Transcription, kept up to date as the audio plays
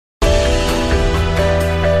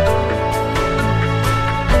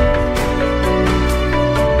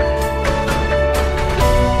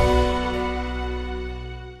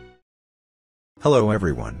Hello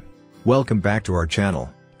everyone. Welcome back to our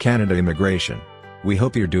channel, Canada Immigration. We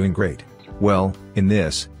hope you're doing great. Well, in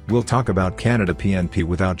this, we'll talk about Canada PNP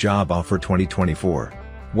Without Job Offer 2024.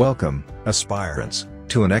 Welcome, aspirants,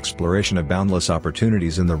 to an exploration of boundless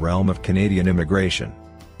opportunities in the realm of Canadian immigration.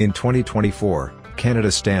 In 2024,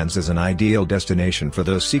 Canada stands as an ideal destination for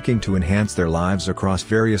those seeking to enhance their lives across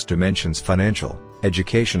various dimensions: financial,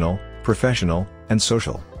 educational, professional, and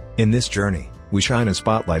social. In this journey, we shine a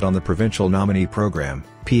spotlight on the Provincial Nominee Program,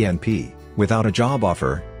 PNP, Without a Job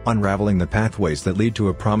Offer, unraveling the pathways that lead to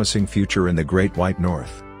a promising future in the Great White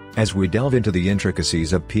North. As we delve into the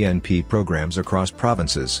intricacies of PNP programs across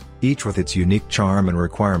provinces, each with its unique charm and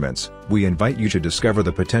requirements, we invite you to discover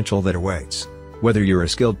the potential that awaits. Whether you're a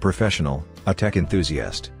skilled professional, a tech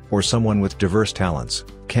enthusiast, or someone with diverse talents,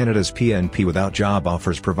 Canada's PNP Without Job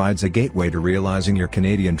Offers provides a gateway to realizing your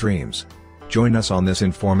Canadian dreams. Join us on this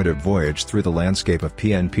informative voyage through the landscape of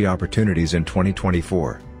PNP opportunities in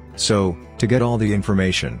 2024. So, to get all the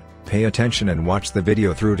information, pay attention and watch the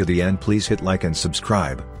video through to the end. Please hit like and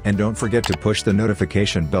subscribe, and don't forget to push the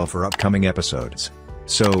notification bell for upcoming episodes.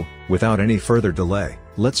 So, without any further delay,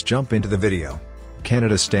 let's jump into the video.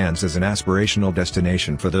 Canada stands as an aspirational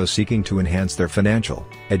destination for those seeking to enhance their financial,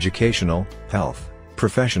 educational, health,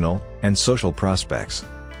 professional, and social prospects.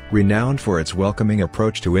 Renowned for its welcoming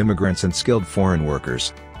approach to immigrants and skilled foreign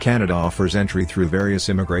workers, Canada offers entry through various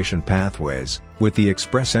immigration pathways, with the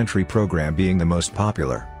Express Entry program being the most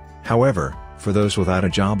popular. However, for those without a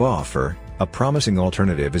job offer, a promising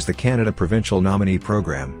alternative is the Canada Provincial Nominee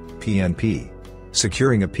Program, PNP.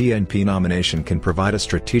 Securing a PNP nomination can provide a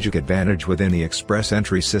strategic advantage within the Express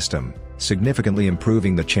Entry system, significantly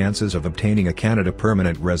improving the chances of obtaining a Canada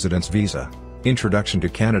Permanent Residence Visa. Introduction to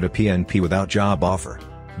Canada PNP Without Job Offer.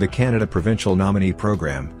 The Canada Provincial Nominee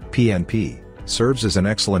Program, PNP, serves as an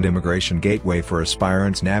excellent immigration gateway for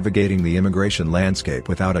aspirants navigating the immigration landscape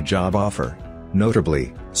without a job offer.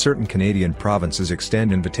 Notably, certain Canadian provinces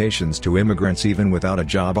extend invitations to immigrants even without a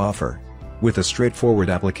job offer. With a straightforward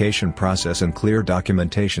application process and clear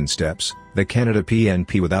documentation steps, the Canada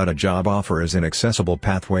PNP Without a Job Offer is an accessible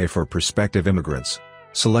pathway for prospective immigrants.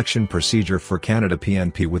 Selection procedure for Canada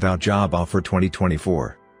PNP Without Job Offer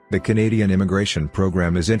 2024. The Canadian Immigration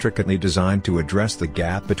Program is intricately designed to address the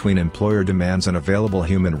gap between employer demands and available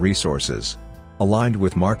human resources. Aligned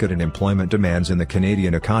with market and employment demands in the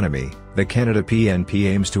Canadian economy, the Canada PNP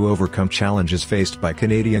aims to overcome challenges faced by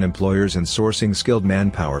Canadian employers in sourcing skilled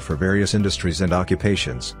manpower for various industries and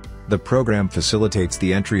occupations. The program facilitates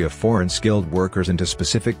the entry of foreign skilled workers into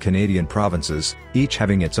specific Canadian provinces, each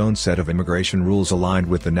having its own set of immigration rules aligned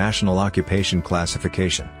with the National Occupation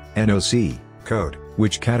Classification (NOC) code,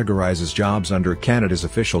 which categorizes jobs under Canada's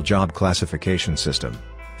official job classification system.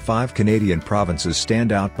 5 Canadian provinces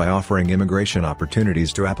stand out by offering immigration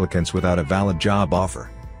opportunities to applicants without a valid job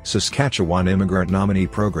offer. Saskatchewan Immigrant Nominee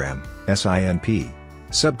Program, SINP.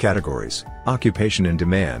 Subcategories: Occupation in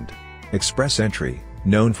Demand. Express Entry,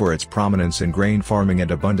 known for its prominence in grain farming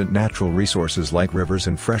and abundant natural resources like rivers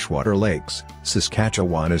and freshwater lakes,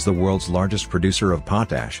 Saskatchewan is the world's largest producer of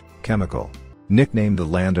potash, chemical. Nicknamed the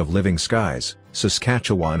Land of Living Skies,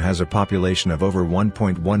 Saskatchewan has a population of over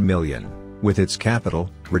 1.1 million, with its capital,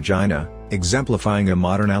 Regina, exemplifying a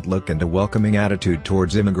modern outlook and a welcoming attitude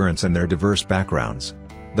towards immigrants and their diverse backgrounds.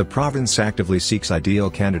 The province actively seeks ideal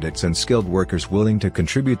candidates and skilled workers willing to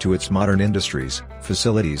contribute to its modern industries,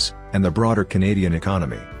 facilities, and the broader Canadian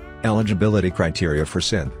economy. Eligibility criteria for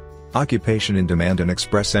SINP. Occupation in Demand and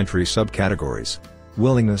Express Entry subcategories.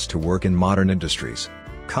 Willingness to work in modern industries.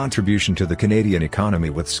 Contribution to the Canadian economy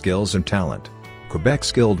with skills and talent. Quebec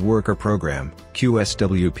Skilled Worker Program,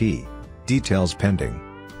 QSWP. Details pending.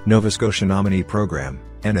 Nova Scotia Nominee Program,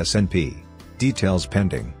 NSNP. Details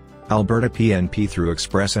pending. Alberta PNP through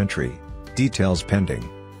Express Entry. Details pending.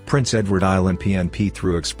 Prince Edward Island PNP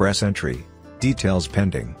through Express Entry. Details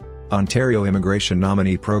pending. Ontario Immigration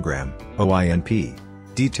Nominee Program, OINP.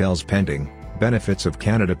 Details pending. Benefits of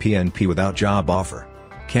Canada PNP Without Job Offer.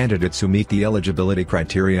 Candidates who meet the eligibility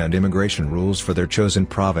criteria and immigration rules for their chosen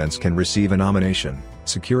province can receive a nomination,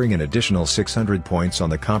 securing an additional 600 points on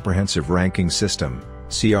the Comprehensive Ranking System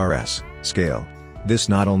 (CRS) scale. This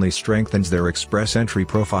not only strengthens their Express Entry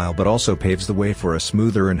profile but also paves the way for a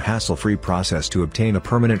smoother and hassle-free process to obtain a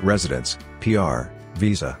permanent residence (PR)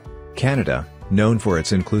 visa. Canada, known for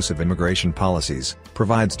its inclusive immigration policies,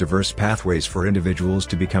 provides diverse pathways for individuals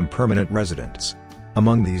to become permanent residents.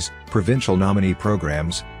 Among these, provincial nominee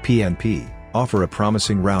programs, PNP, offer a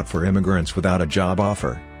promising route for immigrants without a job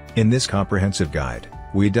offer. In this comprehensive guide,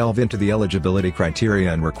 we delve into the eligibility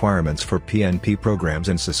criteria and requirements for PNP programs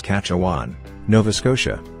in Saskatchewan, Nova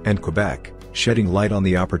Scotia, and Quebec, shedding light on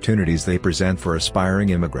the opportunities they present for aspiring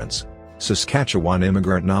immigrants. Saskatchewan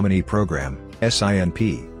Immigrant Nominee Program,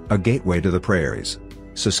 SINP, a gateway to the prairies.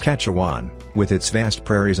 Saskatchewan, with its vast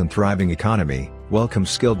prairies and thriving economy, welcomes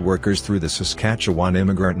skilled workers through the Saskatchewan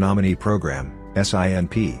Immigrant Nominee Program,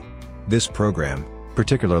 SINP. This program,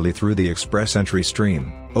 particularly through the Express Entry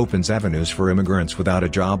stream, opens avenues for immigrants without a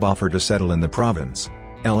job offer to settle in the province.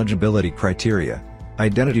 Eligibility criteria: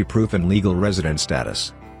 identity proof and legal resident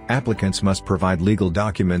status. Applicants must provide legal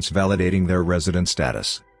documents validating their resident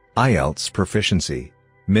status. IELTS proficiency.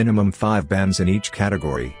 Minimum 5 bands in each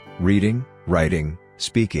category: reading, writing,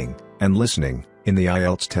 speaking, and listening, in the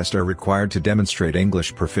IELTS test are required to demonstrate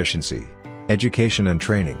English proficiency. Education and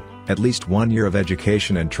training. At least 1 year of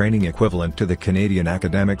education and training equivalent to the Canadian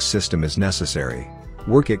academic system is necessary.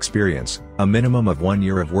 Work experience. A minimum of 1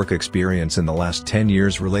 year of work experience in the last 10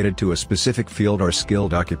 years related to a specific field or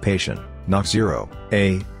skilled occupation, not 0,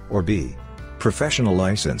 A, or B. Professional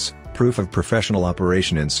license. Proof of professional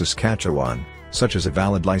operation in Saskatchewan, such as a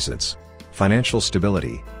valid license. Financial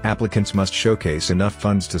stability. Applicants must showcase enough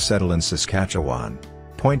funds to settle in Saskatchewan.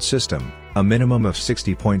 Point system. A minimum of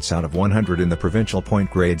 60 points out of 100 in the provincial point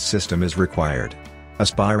grade system is required.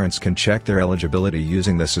 Aspirants can check their eligibility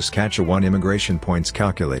using the Saskatchewan Immigration Points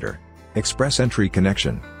Calculator. Express Entry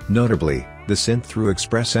connection. Notably, the SINP through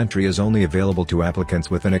Express Entry is only available to applicants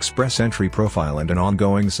with an Express Entry profile and an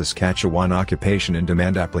ongoing Saskatchewan Occupation in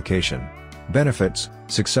Demand application. Benefits.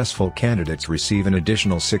 Successful candidates receive an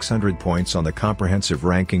additional 600 points on the Comprehensive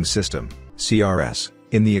Ranking System, CRS,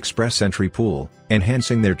 in the Express Entry pool,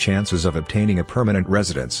 enhancing their chances of obtaining a permanent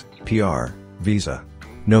residence, PR, visa.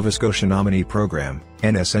 Nova Scotia Nominee Program,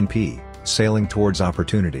 NSNP, sailing towards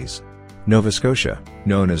opportunities. Nova Scotia,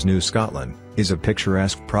 known as New Scotland, is a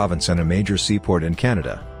picturesque province and a major seaport in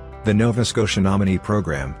Canada. The Nova Scotia Nominee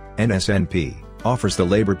Program, NSNP, offers the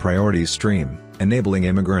Labour Priorities stream, enabling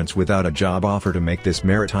immigrants without a job offer to make this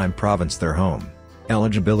maritime province their home.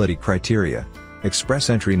 Eligibility criteria.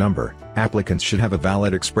 Express Entry number. Applicants should have a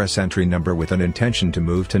valid Express Entry number with an intention to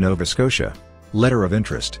move to Nova Scotia. Letter of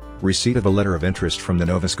interest. Receipt of a letter of interest from the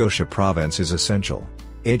Nova Scotia province is essential.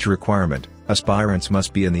 Age requirement. Aspirants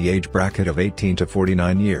must be in the age bracket of 18 to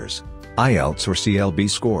 49 years. IELTS or CLB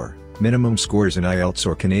score. Minimum scores in IELTS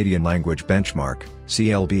or Canadian Language Benchmark,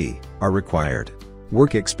 CLB, are required.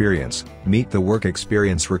 Work experience. Meet the work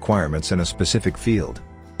experience requirements in a specific field.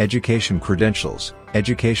 Education credentials.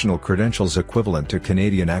 Educational credentials equivalent to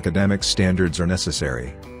Canadian academic standards are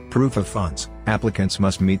necessary. Proof of funds. Applicants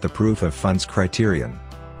must meet the proof of funds criterion.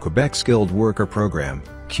 Quebec Skilled Worker Program,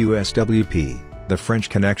 QSWP, the French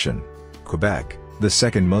Connection. Quebec, the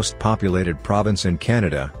second most populated province in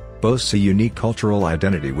Canada, boasts a unique cultural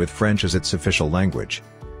identity with French as its official language.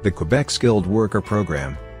 The Quebec Skilled Worker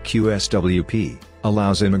Program, QSWP,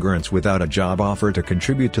 allows immigrants without a job offer to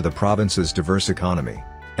contribute to the province's diverse economy.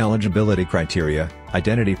 Eligibility criteria,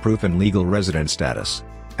 identity proof and legal resident status.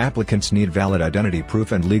 Applicants need valid identity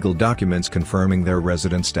proof and legal documents confirming their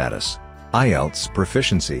resident status. IELTS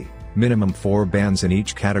proficiency, minimum 4 bands in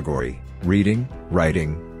each category: reading,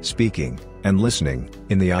 writing, speaking, and listening,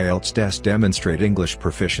 in the IELTS test demonstrate English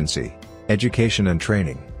proficiency. Education and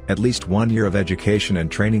training, at least 1 year of education and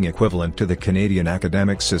training equivalent to the Canadian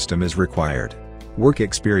academic system is required. Work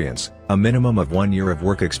experience, a minimum of 1 year of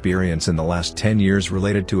work experience in the last 10 years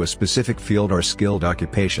related to a specific field or skilled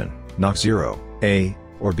occupation, not 0, A,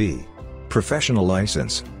 or B. Professional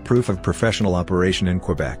license, proof of professional operation in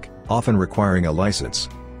Quebec, often requiring a license.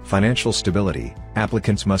 Financial stability,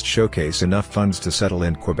 applicants must showcase enough funds to settle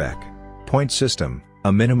in Quebec. Point system,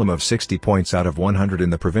 a minimum of 60 points out of 100 in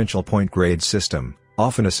the provincial point grade system,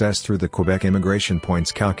 often assessed through the Quebec Immigration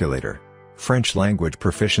Points Calculator. French language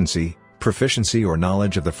proficiency, proficiency or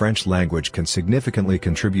knowledge of the French language can significantly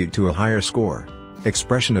contribute to a higher score.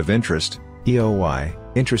 Expression of interest, EOI,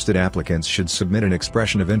 interested applicants should submit an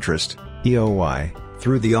expression of interest, EOI,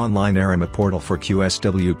 through the online ARIMA portal for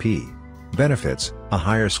QSWP. Benefits, a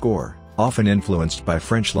higher score, often influenced by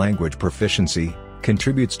French language proficiency,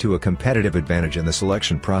 contributes to a competitive advantage in the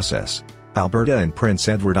selection process. Alberta and Prince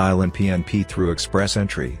Edward Island PNP through Express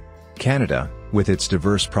Entry. Canada, with its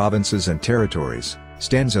diverse provinces and territories,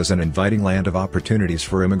 stands as an inviting land of opportunities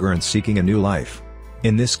for immigrants seeking a new life.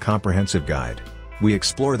 In this comprehensive guide, we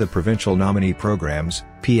explore the provincial nominee programs,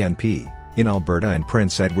 PNP, in Alberta and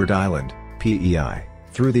Prince Edward Island, PEI,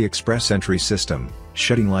 through the Express Entry system,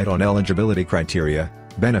 shedding light on eligibility criteria,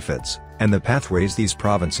 benefits, and the pathways these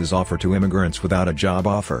provinces offer to immigrants without a job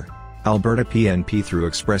offer. Alberta PNP through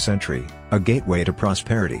Express Entry, a gateway to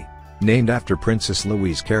prosperity. Named after Princess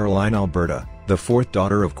Louise Caroline Alberta, the fourth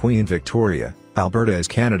daughter of Queen Victoria, Alberta is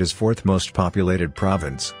Canada's fourth most populated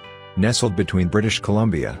province. Nestled between British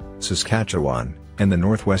Columbia, Saskatchewan, and the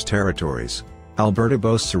Northwest Territories, Alberta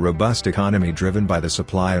boasts a robust economy driven by the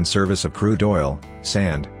supply and service of crude oil,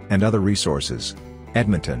 sand, and other resources.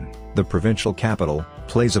 Edmonton, the provincial capital,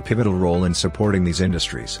 plays a pivotal role in supporting these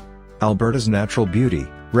industries. Alberta's natural beauty,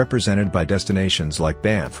 represented by destinations like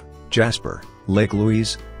Banff, Jasper, Lake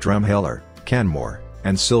Louise, Drumheller, Canmore,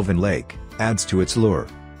 and Sylvan Lake, adds to its lure.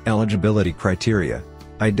 Eligibility criteria.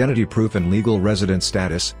 Identity proof and legal resident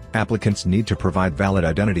status. Applicants need to provide valid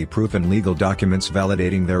identity proof and legal documents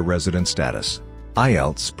validating their resident status.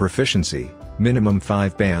 IELTS proficiency. Minimum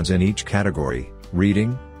 5 bands in each category: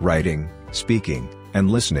 reading, writing, speaking,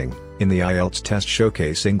 and listening. In the IELTS test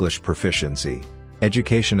showcase English proficiency.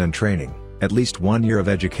 Education and training. At least 1 year of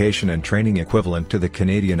education and training equivalent to the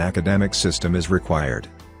Canadian academic system is required.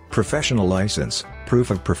 Professional license.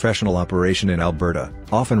 Proof of professional operation in Alberta,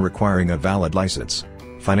 often requiring a valid license.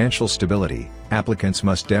 Financial stability. Applicants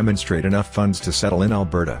must demonstrate enough funds to settle in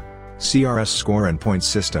Alberta. CRS score and points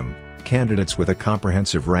system. Candidates with a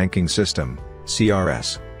comprehensive ranking system,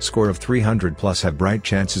 CRS, score of 300 plus have bright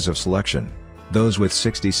chances of selection. Those with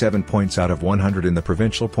 67 points out of 100 in the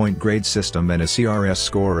provincial point grade system and a CRS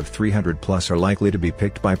score of 300 plus are likely to be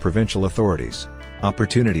picked by provincial authorities.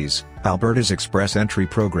 Opportunities. Alberta's Express Entry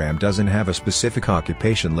program doesn't have a specific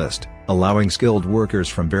occupation list, allowing skilled workers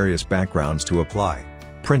from various backgrounds to apply.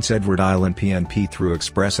 Prince Edward Island PNP through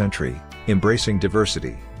Express Entry, embracing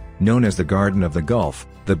diversity. Known as the Garden of the Gulf,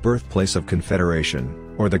 the birthplace of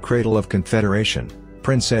Confederation, or the Cradle of Confederation,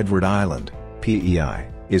 Prince Edward Island, PEI,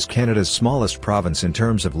 is Canada's smallest province in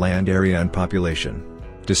terms of land area and population.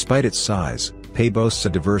 Despite its size, PEI boasts a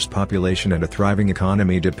diverse population and a thriving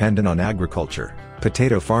economy dependent on agriculture,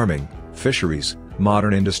 potato farming, fisheries,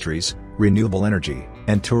 modern industries, renewable energy,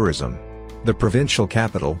 and tourism. The provincial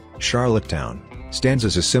capital, Charlottetown, stands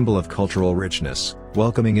as a symbol of cultural richness,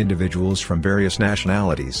 welcoming individuals from various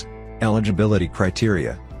nationalities. Eligibility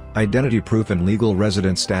criteria. Identity proof and legal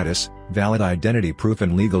resident status. Valid identity proof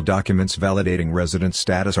and legal documents validating resident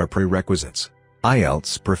status are prerequisites.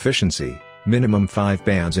 IELTS proficiency. Minimum 5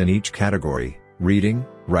 bands in each category: reading,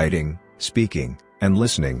 writing, speaking, and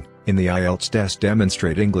listening. In the IELTS test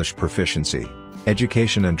demonstrate English proficiency.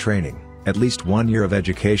 Education and training. At least 1 year of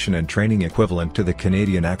education and training equivalent to the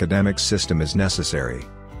Canadian academic system is necessary.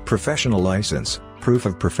 Professional license. Proof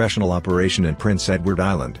of professional operation in Prince Edward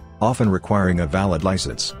Island, often requiring a valid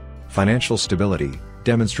license. Financial stability.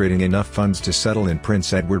 Demonstrating enough funds to settle in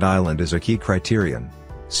Prince Edward Island is a key criterion.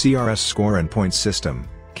 CRS score and points system.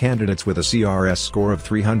 Candidates with a CRS score of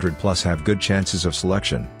 300 plus have good chances of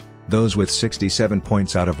selection. Those with 67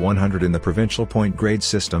 points out of 100 in the provincial point grade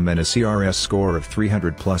system and a CRS score of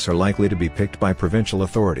 300 plus are likely to be picked by provincial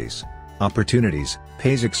authorities. Opportunities.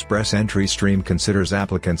 PEI's Express Entry stream considers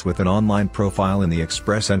applicants with an online profile in the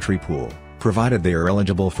Express Entry pool, provided they are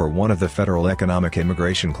eligible for one of the federal economic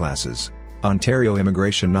immigration classes. Ontario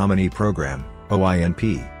Immigration Nominee Program,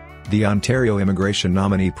 OINP. The Ontario Immigration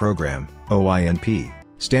Nominee Program, OINP,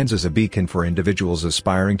 stands as a beacon for individuals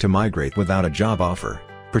aspiring to migrate without a job offer,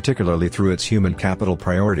 particularly through its Human Capital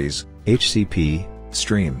Priorities, HCP,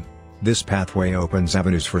 stream. This pathway opens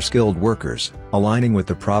avenues for skilled workers, aligning with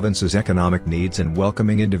the province's economic needs and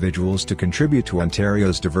welcoming individuals to contribute to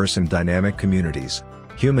Ontario's diverse and dynamic communities.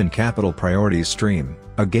 Human Capital Priorities stream,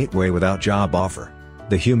 a gateway without job offer.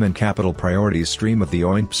 The Human Capital Priorities stream of the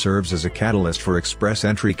OINP serves as a catalyst for Express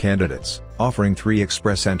Entry candidates, offering 3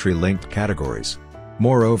 Express Entry linked categories.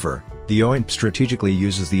 Moreover, the OINP strategically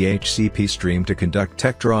uses the HCP stream to conduct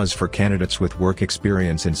tech draws for candidates with work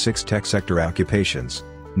experience in 6 tech sector occupations.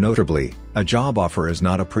 Notably, a job offer is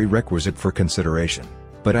not a prerequisite for consideration,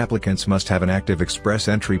 but applicants must have an active Express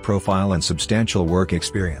Entry profile and substantial work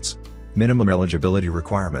experience. Minimum eligibility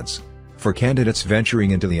requirements. For candidates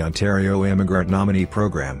venturing into the Ontario Immigrant Nominee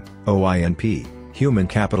Program, OINP, Human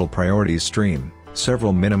Capital Priorities stream,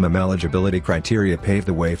 several minimum eligibility criteria pave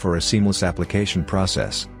the way for a seamless application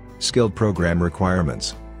process. Skilled program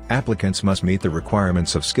requirements. Applicants must meet the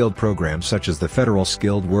requirements of skilled programs such as the Federal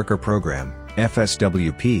Skilled Worker Program,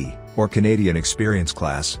 FSWP, or Canadian Experience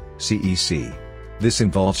Class, CEC. This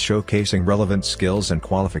involves showcasing relevant skills and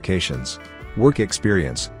qualifications. Work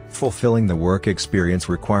experience. Fulfilling the work experience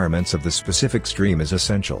requirements of the specific stream is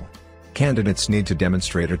essential. Candidates need to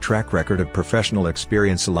demonstrate a track record of professional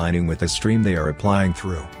experience aligning with the stream they are applying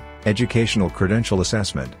through. Educational Credential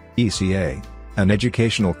Assessment, ECA. An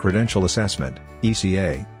Educational Credential Assessment,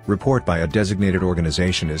 ECA, report by a designated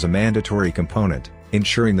organization is a mandatory component,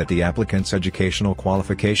 ensuring that the applicant's educational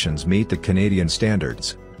qualifications meet the Canadian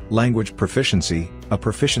standards. Language proficiency, a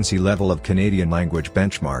proficiency level of Canadian Language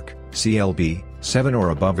Benchmark, CLB, 7 or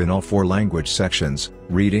above in all 4 language sections,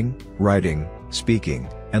 reading, writing, speaking,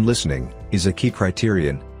 and listening, is a key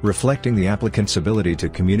criterion, reflecting the applicant's ability to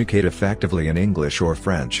communicate effectively in English or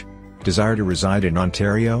French. Desire to reside in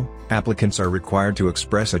Ontario? Applicants are required to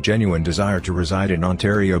express a genuine desire to reside in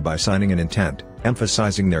Ontario by signing an intent,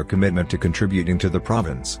 emphasizing their commitment to contributing to the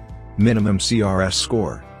province. Minimum CRS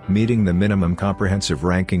score. Meeting the minimum comprehensive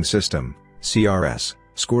ranking system, CRS,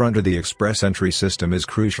 score under the express entry system is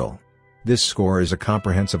crucial. This score is a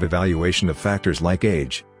comprehensive evaluation of factors like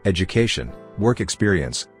age, education, work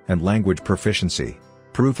experience, and language proficiency.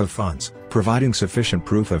 Proof of funds. Providing sufficient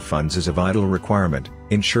proof of funds is a vital requirement,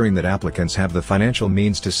 ensuring that applicants have the financial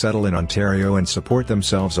means to settle in Ontario and support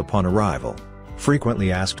themselves upon arrival.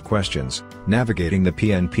 Frequently asked questions. Navigating the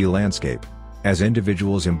PNP landscape. As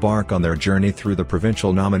individuals embark on their journey through the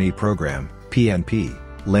Provincial Nominee Program, PNP,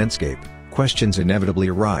 landscape, questions inevitably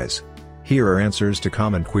arise. Here are answers to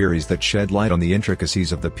common queries that shed light on the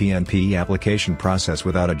intricacies of the PNP application process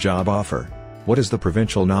without a job offer. What is the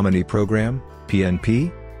Provincial Nominee Program,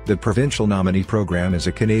 PNP? The Provincial Nominee Program is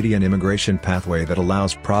a Canadian immigration pathway that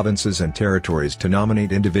allows provinces and territories to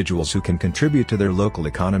nominate individuals who can contribute to their local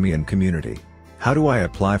economy and community. How do I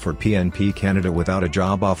apply for PNP Canada without a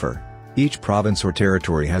job offer? Each province or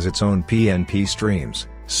territory has its own PNP streams,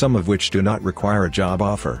 some of which do not require a job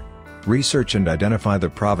offer. Research and identify the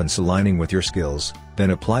province aligning with your skills, then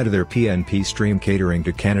apply to their PNP stream catering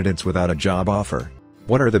to candidates without a job offer.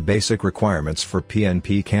 What are the basic requirements for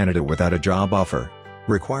PNP Canada without a job offer?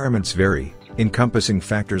 Requirements vary, encompassing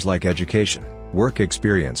factors like education, work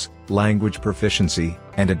experience, language proficiency,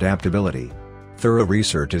 and adaptability. Thorough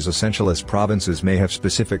research is essential as provinces may have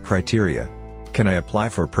specific criteria. Can I apply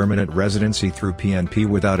for permanent residency through PNP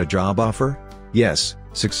without a job offer? Yes,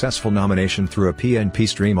 successful nomination through a PNP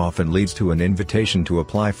stream often leads to an invitation to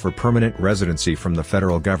apply for permanent residency from the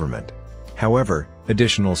federal government. However,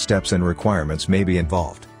 additional steps and requirements may be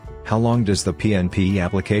involved. How long does the PNP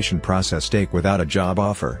application process take without a job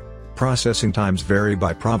offer? Processing times vary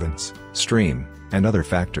by province, stream, and other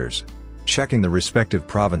factors. Checking the respective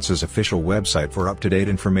province's official website for up-to-date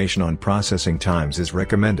information on processing times is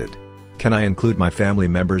recommended. Can I include my family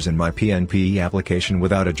members in my PNP application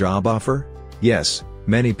without a job offer? Yes,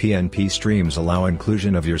 many PNP streams allow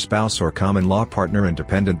inclusion of your spouse or common law partner and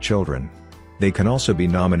dependent children. They can also be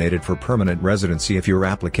nominated for permanent residency if your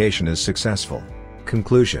application is successful.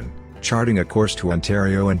 Conclusion: charting a course to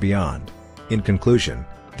Ontario and beyond. In conclusion,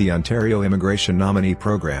 the Ontario Immigration Nominee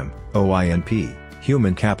Program, OINP,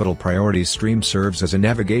 Human Capital Priorities Stream serves as a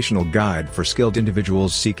navigational guide for skilled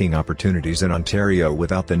individuals seeking opportunities in Ontario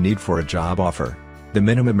without the need for a job offer. The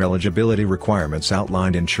minimum eligibility requirements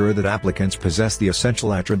outlined ensure that applicants possess the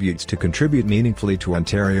essential attributes to contribute meaningfully to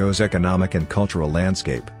Ontario's economic and cultural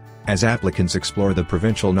landscape. As applicants explore the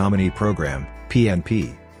Provincial Nominee Program,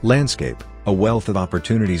 PNP, landscape, a wealth of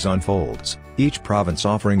opportunities unfolds, each province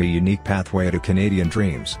offering a unique pathway to Canadian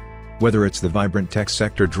dreams. Whether it's the vibrant tech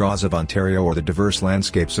sector draws of Ontario or the diverse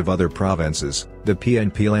landscapes of other provinces, the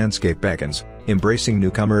PNP landscape beckons, embracing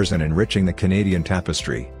newcomers and enriching the Canadian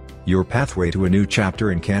tapestry. Your pathway to a new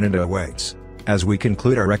chapter in Canada awaits. As we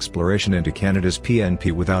conclude our exploration into Canada's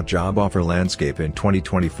PNP without job offer landscape in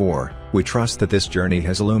 2024, we trust that this journey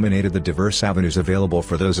has illuminated the diverse avenues available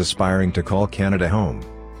for those aspiring to call Canada home.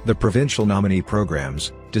 The Provincial Nominee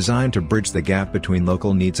Programs, designed to bridge the gap between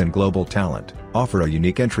local needs and global talent, offer a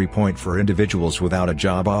unique entry point for individuals without a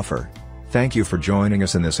job offer. Thank you for joining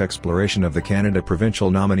us in this exploration of the Canada Provincial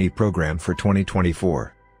Nominee Program for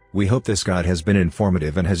 2024. We hope this guide has been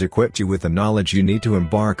informative and has equipped you with the knowledge you need to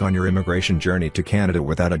embark on your immigration journey to Canada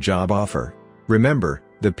without a job offer. Remember,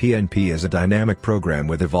 the PNP is a dynamic program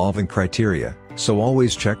with evolving criteria, so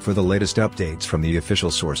always check for the latest updates from the official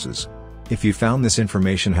sources. If you found this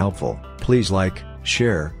information helpful, please like,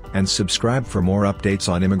 share, and subscribe for more updates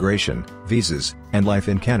on immigration, visas, and life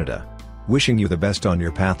in Canada. Wishing you the best on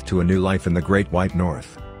your path to a new life in the Great White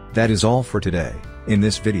North. That is all for today, in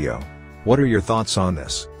this video. What are your thoughts on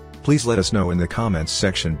this? Please let us know in the comments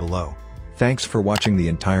section below. Thanks for watching the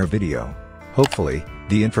entire video. Hopefully,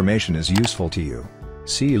 the information is useful to you.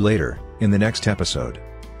 See you later, in the next episode.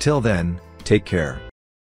 Till then, take care.